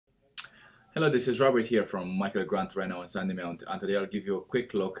Hello, this is Robert here from Michael Grant Renault and Sandymount, and today I'll give you a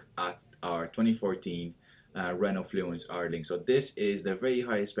quick look at our 2014 Renault Fluence Ardling. So this is the very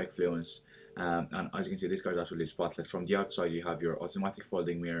highest spec Fluence, and as you can see, this car is absolutely spotless. From the outside, you have your automatic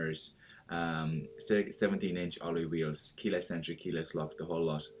folding mirrors, 17-inch alloy wheels, keyless entry, keyless lock, the whole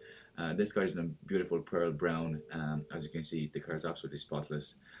lot. This car is in a beautiful pearl brown. As you can see, the car is absolutely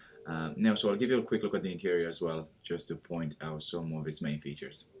spotless. So I'll give you a quick look at the interior as well, just to point out some of its main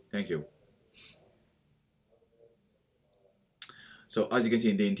features. Thank you. So as you can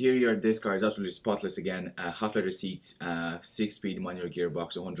see in the interior, this car is absolutely spotless again. Half leather seats, 6-speed manual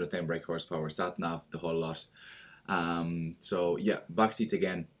gearbox, 110 brake horsepower, sat nav, the whole lot. So yeah, back seats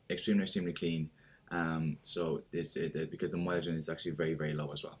again, extremely clean. So this because the mileage is actually very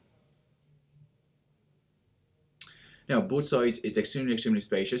low as well. Now boot size, it's extremely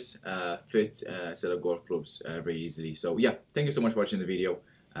spacious. Fits a set of golf clubs very easily. So yeah, thank you so much for watching the video,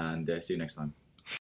 and see you next time.